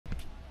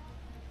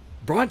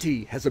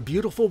Bronte has a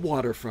beautiful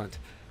waterfront,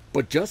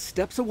 but just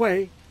steps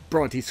away,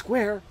 Bronte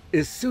Square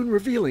is soon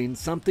revealing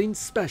something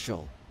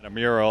special. A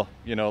mural,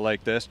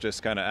 like this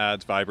just kind of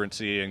adds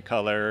vibrancy and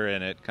color,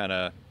 and it kind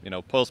of,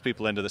 pulls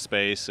people into the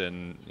space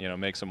and,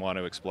 makes them want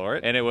to explore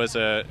it. And it was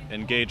a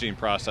engaging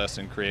process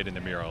in creating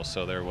the mural.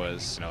 So there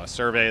was, a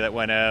survey that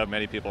went out,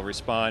 many people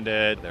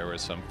responded, there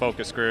was some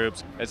focus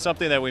groups. It's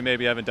something that we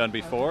maybe haven't done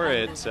before.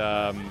 It,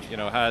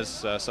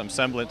 has some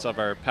semblance of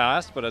our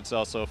past, but it's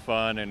also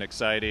fun and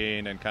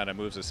exciting and kind of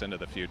moves us into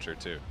the future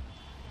too.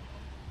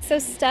 So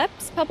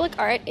STEPS Public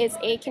Art is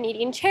a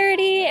Canadian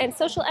charity and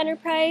social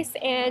enterprise,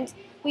 and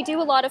we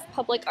do a lot of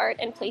public art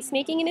and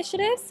placemaking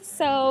initiatives.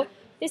 So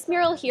this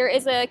mural here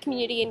is a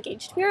community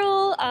engaged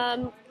mural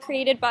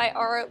created by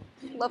our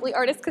lovely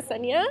artist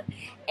Ksenia,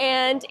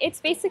 and it's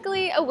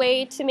basically a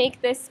way to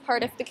make this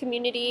part of the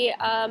community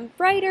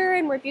brighter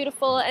and more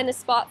beautiful, and a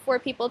spot for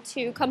people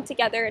to come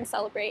together and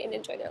celebrate and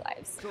enjoy their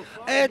lives.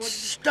 It's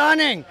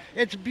stunning.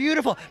 It's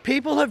beautiful.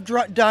 People have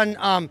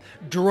done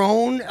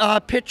drone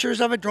pictures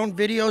of it, drone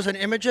videos and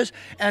images,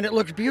 and it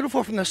looks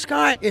beautiful from the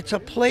sky. It's a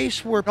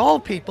place where all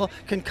people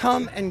can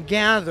come and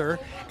gather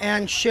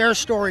and share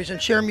stories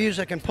and share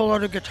music and pull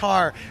out a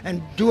guitar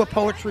and do a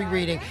poetry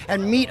reading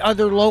and meet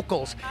other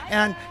locals.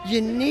 And you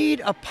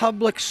need a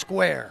public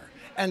square,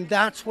 and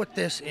that's what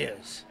this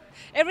is.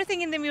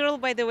 Everything in the mural,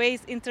 by the way,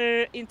 is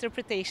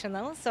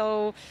interpretational,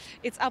 so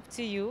it's up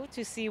to you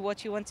to see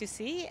what you want to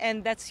see,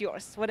 and that's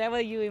yours, whatever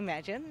you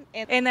imagine.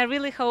 And I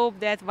really hope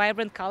that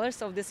vibrant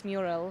colors of this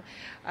mural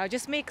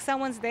just make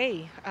someone's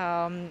day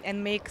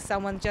and make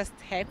someone just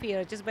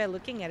happier just by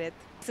looking at it.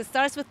 So it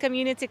starts with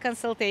community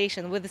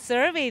consultation, with a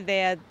survey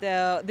that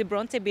the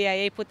Bronte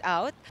BIA put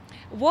out,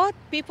 what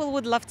people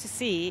would love to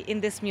see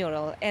in this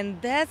mural,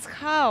 and that's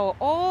how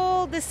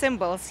all the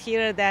symbols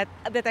here that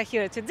are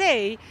here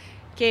today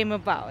came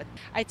about.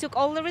 I took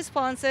all the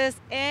responses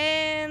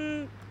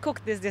and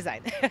cooked this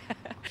design.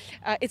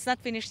 It's not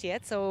finished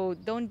yet, so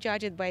don't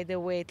judge it by the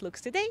way it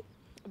looks today,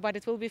 but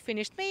it will be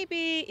finished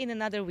maybe in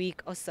another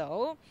week or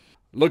so.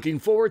 Looking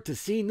forward to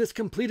seeing this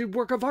completed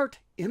work of art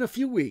in a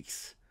few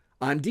weeks.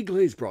 I'm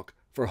Glazebrook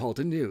for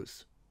Halton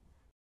News.